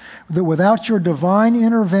realize that without your divine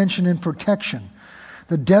intervention and protection,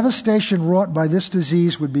 the devastation wrought by this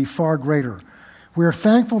disease would be far greater. We are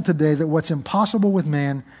thankful today that what's impossible with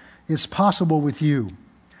man is possible with you.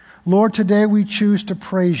 Lord, today we choose to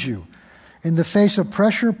praise you. In the face of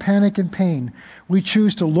pressure, panic, and pain, we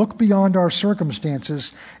choose to look beyond our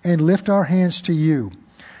circumstances and lift our hands to you.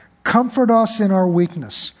 Comfort us in our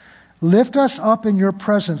weakness. Lift us up in your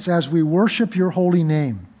presence as we worship your holy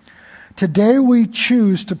name. Today we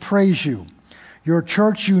choose to praise you. Your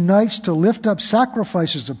church unites to lift up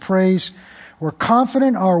sacrifices of praise. We're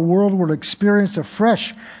confident our world will experience a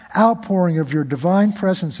fresh outpouring of your divine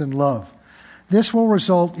presence and love. This will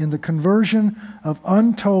result in the conversion of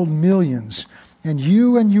untold millions, and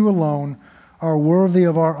you alone are worthy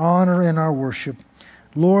of our honor and our worship.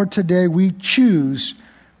 Lord, today we choose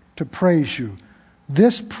to praise you.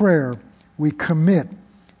 This prayer we commit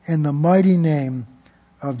in the mighty name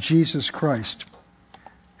of Jesus Christ.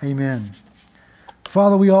 Amen.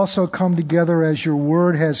 Father, we also come together as your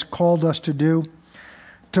word has called us to do,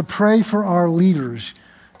 to pray for our leaders.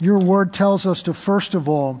 Your word tells us to, first of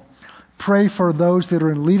all, pray for those that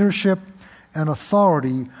are in leadership and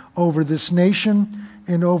authority over this nation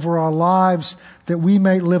and over our lives, that we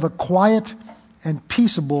may live a quiet and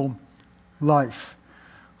peaceable life.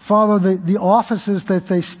 Father, the offices that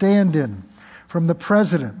they stand in, from the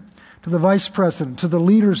president to the vice president, to the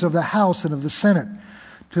leaders of the House and of the Senate,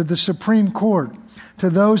 to the Supreme Court, to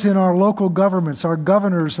those in our local governments, our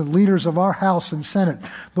governors and leaders of our House and Senate,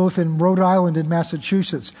 both in Rhode Island and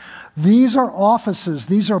Massachusetts. These are offices,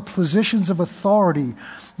 these are positions of authority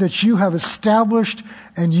that you have established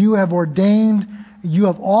and you have ordained, you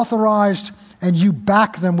have authorized, and you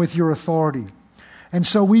back them with your authority. And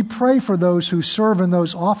so we pray for those who serve in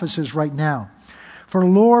those offices right now. For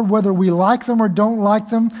Lord, whether we like them or don't like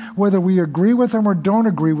them, whether we agree with them or don't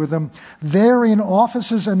agree with them, they're in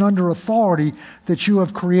offices and under authority that you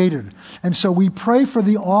have created. And so we pray for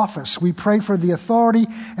the office, we pray for the authority,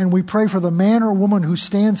 and we pray for the man or woman who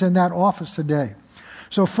stands in that office today.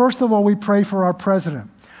 So first of all, we pray for our president.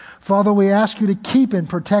 Father, we ask you to keep and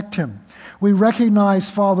protect him. We recognize,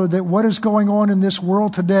 Father, that what is going on in this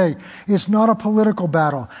world today is not a political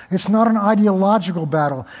battle. It's not an ideological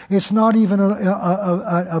battle. It's not even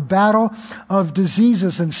a battle of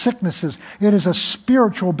diseases and sicknesses. It is a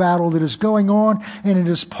spiritual battle that is going on, and it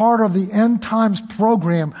is part of the end times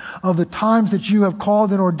program of the times that you have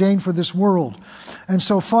called and ordained for this world. And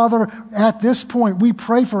so, Father, at this point, we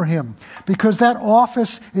pray for him because that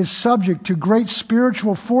office is subject to great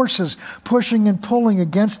spiritual forces pushing and pulling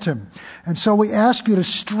against him. And so we ask you to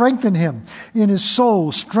strengthen him in his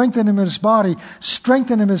soul, strengthen him in his body,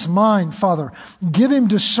 strengthen him in his mind, Father. Give him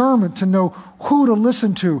discernment to know who to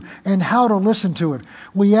listen to and how to listen to it.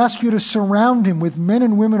 We ask you to surround him with men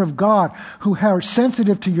and women of God who are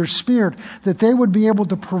sensitive to your Spirit, that they would be able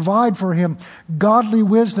to provide for him godly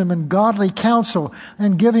wisdom and godly counsel,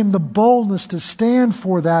 and give him the boldness to stand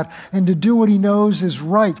for that and to do what he knows is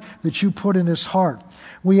right that you put in his heart.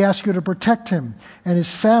 We ask you to protect him and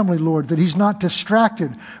his family, Lord, that he's not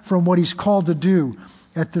distracted from what he's called to do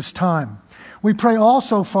at this time. We pray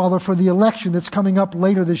also, Father, for the election that's coming up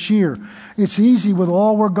later this year. It's easy with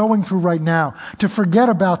all we're going through right now to forget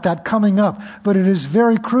about that coming up, but it is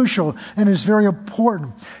very crucial and is very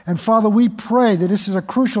important. And Father, we pray that this is a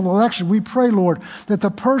crucial election. We pray, Lord, that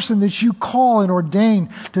the person that you call and ordain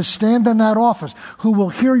to stand in that office, who will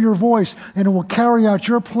hear your voice and will carry out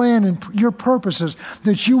your plan and your purposes,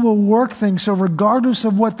 that you will work things so regardless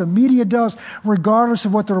of what the media does, regardless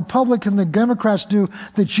of what the Republicans and the Democrats do,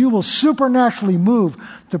 that you will supernaturally move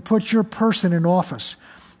to put your person in office.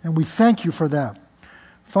 And we thank you for that.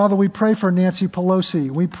 Father, we pray for Nancy Pelosi.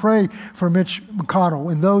 We pray for Mitch McConnell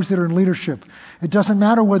and those that are in leadership. It doesn't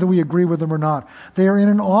matter whether we agree with them or not. They are in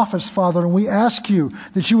an office, Father, and we ask you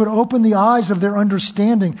that you would open the eyes of their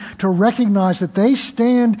understanding to recognize that they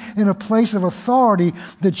stand in a place of authority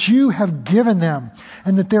that you have given them,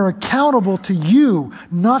 and that they're accountable to you,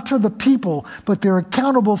 not to the people, but they're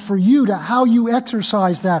accountable for you to how you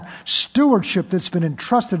exercise that stewardship that's been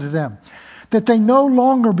entrusted to them. That they no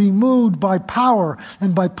longer be moved by power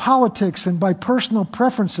and by politics and by personal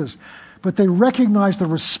preferences, but they recognize the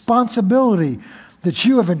responsibility that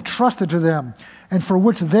you have entrusted to them and for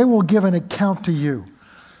which they will give an account to you.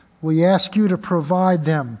 We ask you to provide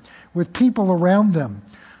them with people around them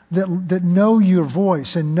that know your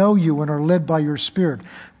voice and know you and are led by your Spirit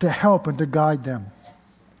to help and to guide them.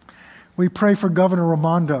 We pray for Governor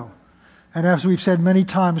Raimondo. And as we've said many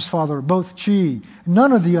times, Father, both she,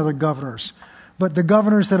 none of the other governors, but the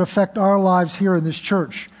governors that affect our lives here in this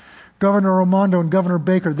church, Governor Raimondo and Governor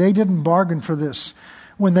Baker, they didn't bargain for this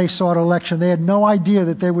when they sought election. They had no idea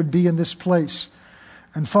that they would be in this place.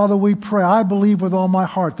 And Father, we pray, I believe with all my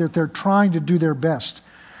heart that they're trying to do their best.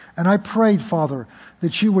 And I prayed, Father,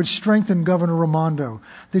 that you would strengthen Governor Raimondo,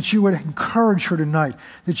 that you would encourage her tonight,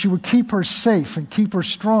 that you would keep her safe and keep her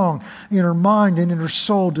strong in her mind and in her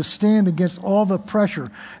soul to stand against all the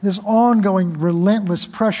pressure, this ongoing relentless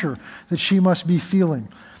pressure that she must be feeling.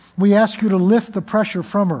 We ask you to lift the pressure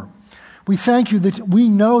from her. We thank you that we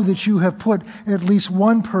know that you have put at least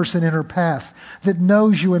one person in her path that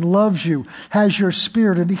knows you and loves you, has your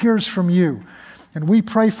Spirit and hears from you. And we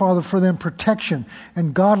pray, Father, for them protection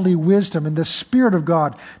and godly wisdom and the Spirit of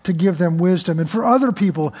God to give them wisdom and for other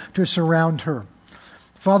people to surround her.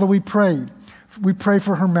 Father, we pray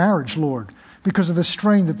for her marriage, Lord, because of the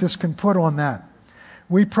strain that this can put on that.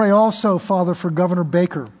 We pray also, Father, for Governor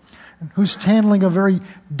Baker, who's handling a very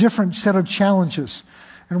different set of challenges.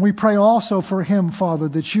 And we pray also for him, Father,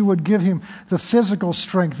 that you would give him the physical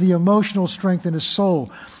strength, the emotional strength in his soul,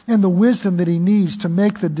 and the wisdom that he needs to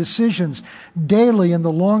make the decisions daily and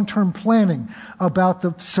the long-term planning about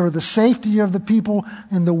the safety of the people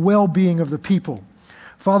and the well-being of the people.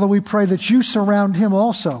 Father, we pray that you surround him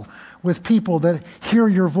also with people that hear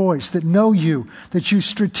your voice, that know you, that you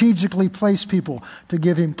strategically place people to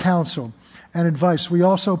give him counsel and advice. We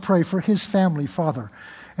also pray for his family, Father,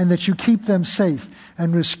 and that you keep them safe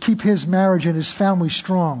and just keep his marriage and his family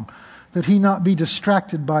strong, that he not be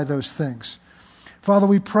distracted by those things. Father,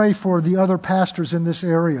 we pray for the other pastors in this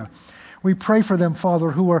area. We pray for them,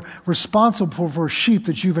 Father, who are responsible for sheep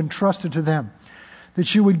that you've entrusted to them,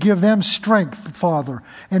 that you would give them strength, Father,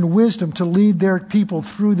 and wisdom to lead their people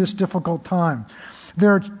through this difficult time.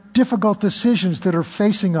 There are difficult decisions that are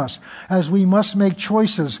facing us as we must make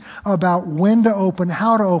choices about when to open,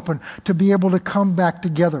 how to open, to be able to come back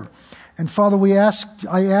together. And Father,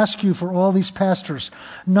 I ask you for all these pastors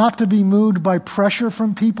not to be moved by pressure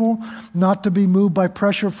from people, not to be moved by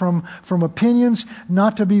pressure from opinions,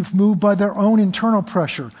 not to be moved by their own internal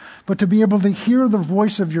pressure, but to be able to hear the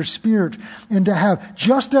voice of your Spirit and to have,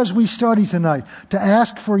 just as we study tonight, to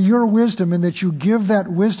ask for your wisdom and that you give that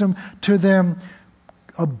wisdom to them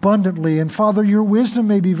abundantly. And Father, your wisdom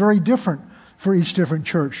may be very different for each different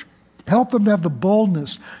church. Help them to have the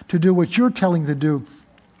boldness to do what you're telling them to do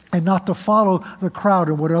and not to follow the crowd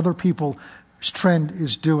and what other people's trend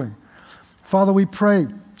is doing. Father, we pray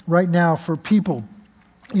right now for people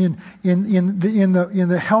in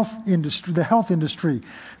the health industry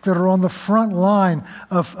that are on the front line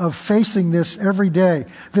of facing this every day,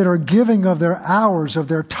 that are giving of their hours, of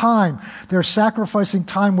their time. They're sacrificing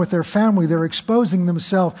time with their family. They're exposing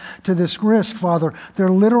themselves to this risk, Father. They're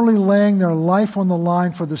literally laying their life on the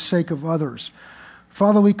line for the sake of others.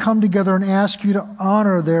 Father, we come together and ask you to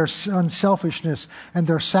honor their unselfishness and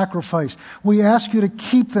their sacrifice. We ask you to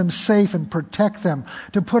keep them safe and protect them,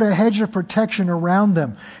 to put a hedge of protection around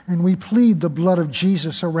them. And we plead the blood of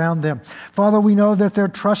Jesus around them. Father, we know that they're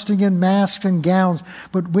trusting in masks and gowns,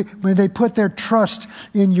 but when they put their trust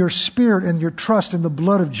in your Spirit and your trust in the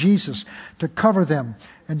blood of Jesus to cover them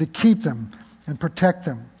and to keep them and protect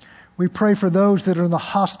them. We pray for those that are in the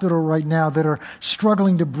hospital right now that are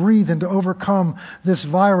struggling to breathe and to overcome this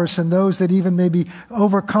virus, and those that even may be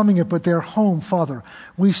overcoming it, but they're home, Father.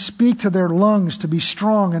 We speak to their lungs to be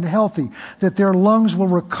strong and healthy, that their lungs will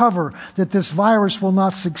recover, that this virus will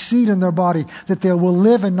not succeed in their body, that they will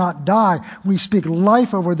live and not die. We speak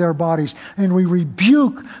life over their bodies, and we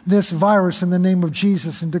rebuke this virus in the name of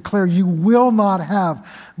Jesus and declare you will not have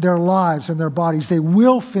their lives and their bodies. They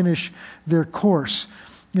will finish their course.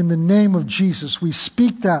 In the name of Jesus, we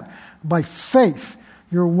speak that by faith.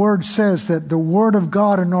 Your word says that the word of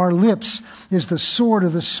God in our lips is the sword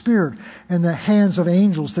of the Spirit and the hands of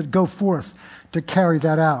angels that go forth to carry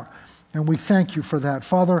that out. And we thank you for that.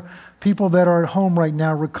 Father, people that are at home right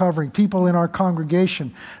now recovering, people in our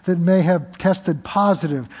congregation that may have tested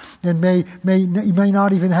positive and may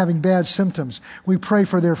not even having bad symptoms, we pray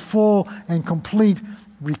for their full and complete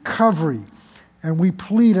recovery. And we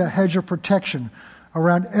plead a hedge of protection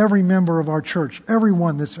around every member of our church,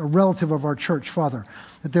 everyone that's a relative of our church, Father,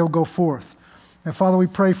 that they'll go forth. And Father, we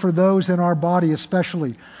pray for those in our body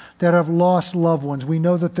especially that have lost loved ones. We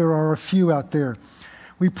know that there are a few out there.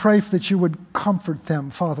 We pray that you would comfort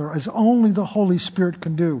them, Father, as only the Holy Spirit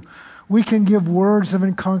can do. We can give words of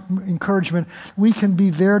encouragement. We can be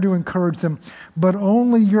there to encourage them. But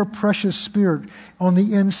only your precious Spirit on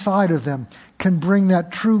the inside of them can bring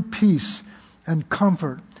that true peace and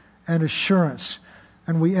comfort and assurance.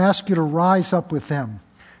 And we ask you to rise up with them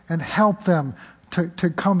and help them to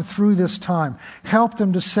come through this time. Help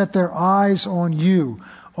them to set their eyes on you,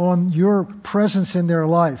 on your presence in their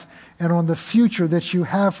life, and on the future that you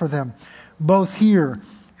have for them, both here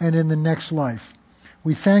and in the next life.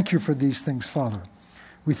 We thank you for these things, Father.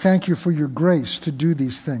 We thank you for your grace to do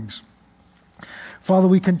these things. Father,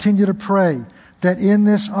 we continue to pray that in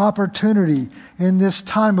this opportunity, in this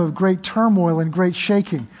time of great turmoil and great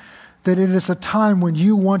shaking, that it is a time when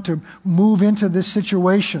you want to move into this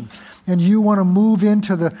situation and you want to move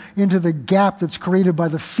into the gap that's created by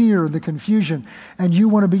the fear and the confusion, and you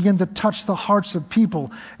want to begin to touch the hearts of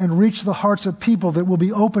people and reach the hearts of people that will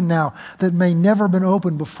be open now that may never been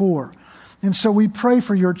open before. And so we pray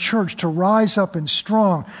for your church to rise up and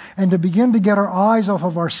strong and to begin to get our eyes off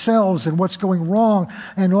of ourselves and what's going wrong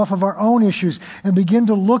and off of our own issues and begin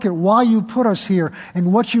to look at why you put us here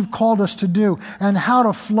and what you've called us to do and how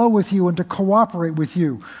to flow with you and to cooperate with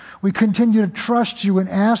you. We continue to trust you and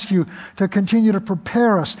ask you to continue to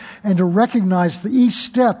prepare us and to recognize each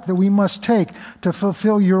step that we must take to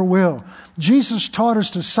fulfill your will. Jesus taught his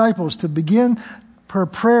disciples to begin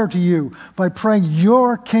prayer to you by praying,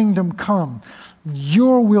 your kingdom come,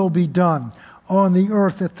 your will be done on the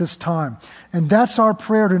earth at this time. And that's our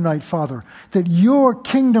prayer tonight, Father, that your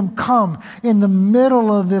kingdom come in the middle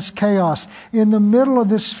of this chaos, in the middle of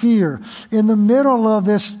this fear, in the middle of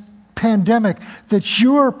this pandemic, that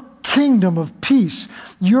your kingdom of peace,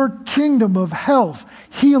 your kingdom of health,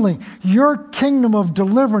 healing, your kingdom of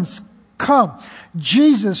deliverance come.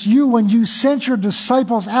 Jesus, when you sent your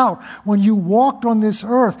disciples out, when you walked on this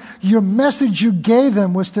earth, your message you gave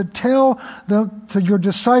them was to tell to your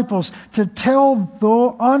disciples, to tell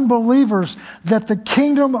the unbelievers that the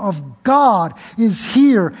kingdom of God is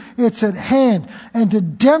here, it's at hand, and to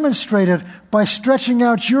demonstrate it by stretching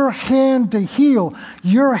out your hand to heal,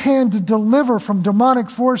 your hand to deliver from demonic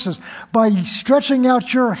forces, by stretching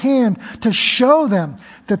out your hand to show them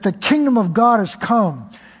that the kingdom of God has come.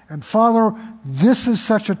 And Father, this is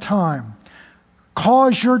such a time.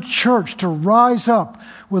 Cause your church to rise up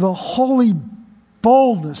with a holy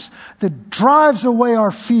boldness that drives away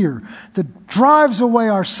our fear, that drives away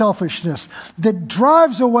our selfishness, that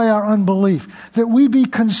drives away our unbelief, that we be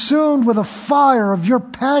consumed with a fire of your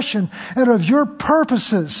passion and of your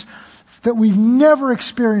purposes that we've never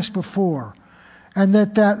experienced before. and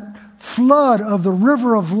that flood of the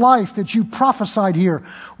river of life that you prophesied here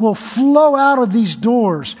will flow out of these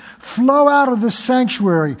doors, flow out of this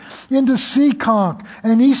sanctuary into Seekonk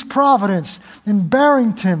and East Providence and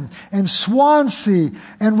Barrington and Swansea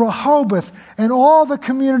and Rehoboth and all the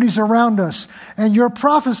communities around us. And your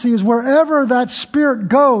prophecy is wherever that Spirit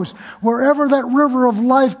goes, wherever that river of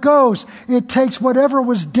life goes, it takes whatever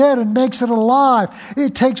was dead and makes it alive.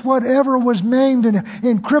 It takes whatever was maimed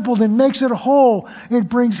and crippled and makes it whole. It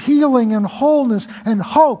brings healing and wholeness and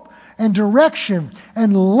hope and direction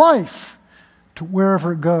and life to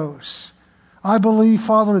wherever it goes. I believe,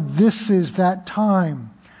 Father, this is that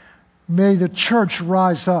time. May the church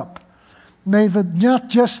rise up. May not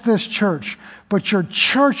just this church, but your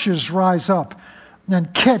churches rise up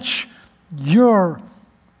and catch your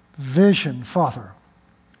vision, Father.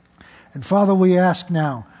 And Father, we ask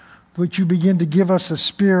now that you begin to give us a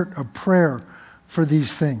spirit of prayer for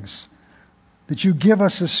these things. That you give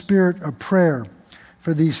us a spirit of prayer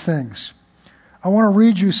for these things. I want to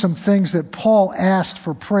read you some things that Paul asked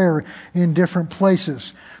for prayer in different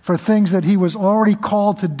places, for things that he was already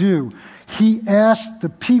called to do. He asked the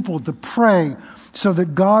people to pray so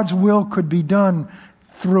that God's will could be done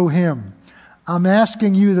through him. I'm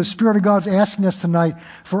asking you, the Spirit of God's asking us tonight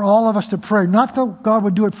for all of us to pray. Not that God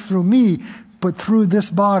would do it through me, but through this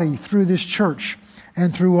body, through this church,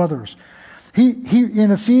 and through others. He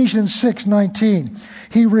in Ephesians 6:19,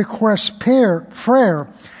 he requests prayer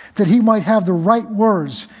that he might have the right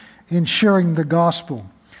words in sharing the gospel.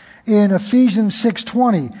 In Ephesians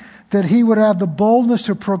 6:20, that he would have the boldness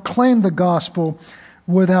to proclaim the gospel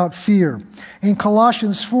without fear. In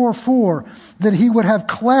Colossians 4:4, that he would have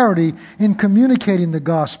clarity in communicating the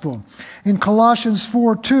gospel. In Colossians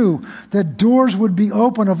 4:2, that doors would be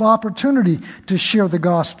open of opportunity to share the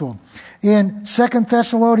gospel. In 2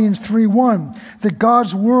 Thessalonians 3:1, that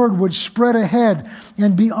God's word would spread ahead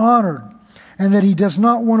and be honored, and that he does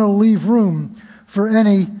not want to leave room for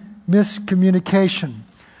any miscommunication.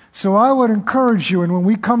 So I would encourage you, and when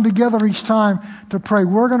we come together each time to pray,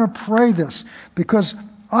 we're going to pray this because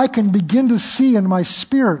I can begin to see in my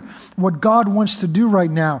spirit what God wants to do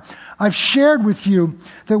right now. I've shared with you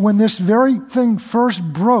that when this very thing first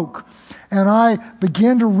broke, and I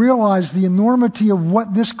began to realize the enormity of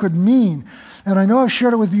what this could mean, and I know I've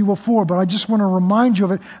shared it with you before, but I just want to remind you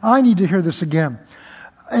of it. I need to hear this again.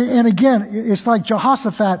 And again, it's like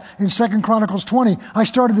Jehoshaphat in 2 Chronicles 20. I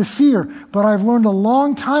started to fear, but I've learned a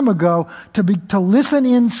long time ago to listen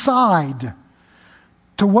inside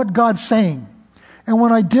to what God's saying. And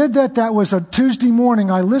when I did that, that was a Tuesday morning.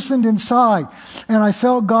 I listened inside, and I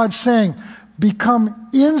felt God saying, become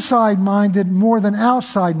inside-minded more than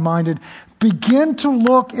outside-minded. Begin to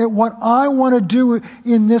look at what I want to do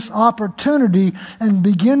in this opportunity and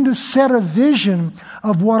begin to set a vision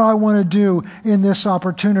of what I want to do in this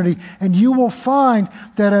opportunity. And you will find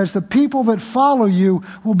that as the people that follow you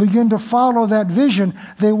will begin to follow that vision,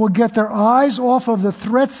 they will get their eyes off of the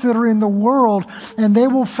threats that are in the world, and they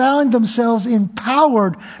will find themselves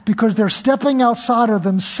empowered because they're stepping outside of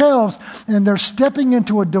themselves and they're stepping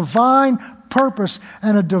into a divine purpose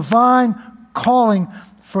and a divine calling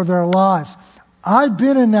for their lives. I've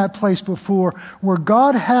been in that place before where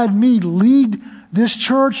God had me lead this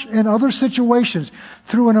church and other situations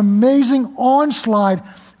through an amazing onslaught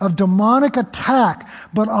of demonic attack,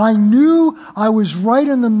 but I knew I was right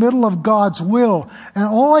in the middle of God's will. And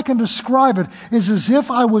all I can describe it is as if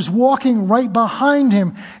I was walking right behind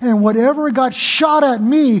him, and whatever got shot at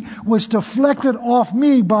me was deflected off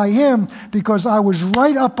me by him because I was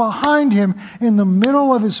right up behind him in the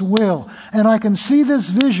middle of his will. And I can see this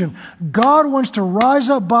vision. God wants to rise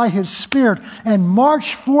up by his Spirit and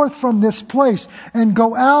march forth from this place and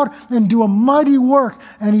go out and do a mighty work.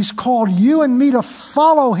 And he's called you and me to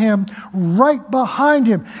follow him right behind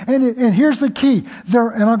him. And here's the key.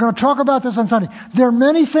 And I'm going to talk about this on Sunday. There are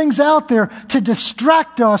many things out there to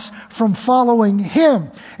distract us from following him.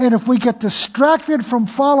 And if we get distracted from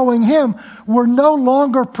following him, we're no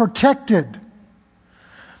longer protected.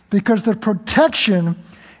 Because the protection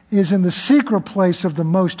is in the secret place of the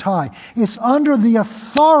Most High. It's under the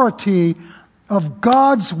authority of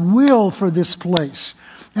God's will for this place.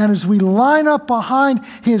 And as we line up behind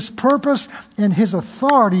his purpose and his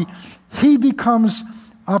authority, he becomes,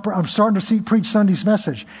 I'm starting to preach Sunday's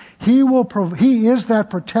message. He is that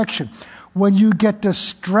protection. When you get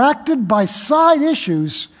distracted by side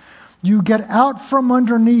issues, you get out from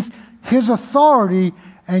underneath his authority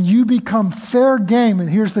and you become fair game. And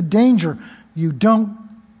here's the danger. You don't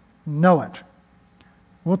know it.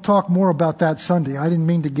 We'll talk more about that Sunday. I didn't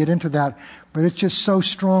mean to get into that, but it's just so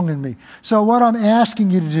strong in me. So what I'm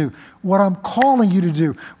asking you to do, what I'm calling you to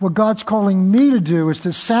do, what God's calling me to do is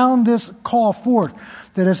to sound this call forth,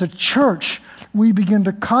 that as a church, we begin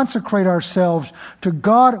to consecrate ourselves to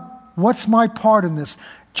God. What's my part in this?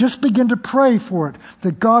 Just begin to pray for it.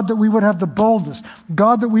 That God, that we would have the boldness.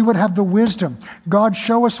 God, that we would have the wisdom. God,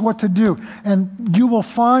 show us what to do. And you will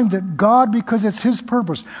find that God, because it's His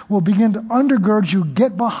purpose, will begin to undergird you,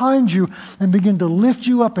 get behind you, and begin to lift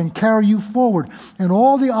you up and carry you forward. And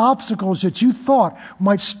all the obstacles that you thought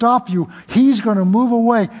might stop you, He's going to move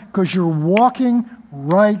away because you're walking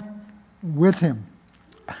right with Him.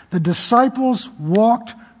 The disciples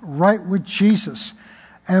walked right with Jesus.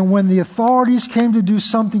 And when the authorities came to do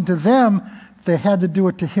something to them, they had to do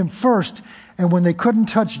it to Him first. And when they couldn't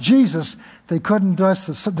touch Jesus, they couldn't touch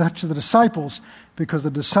the disciples because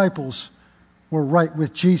the disciples were right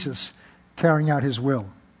with Jesus, carrying out His will.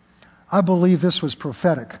 I believe this was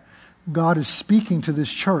prophetic. God is speaking to this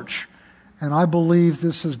church, and I believe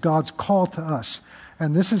this is God's call to us.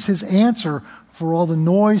 And this is His answer for all the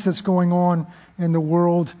noise that's going on in the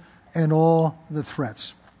world and all the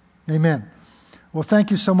threats. Amen. Well,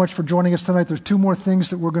 thank you so much for joining us tonight. There's 2 more things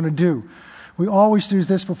that we're going to do. We always do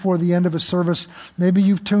this before the end of a service. Maybe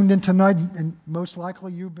you've tuned in tonight, and most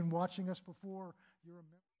likely you've been watching us before. You're a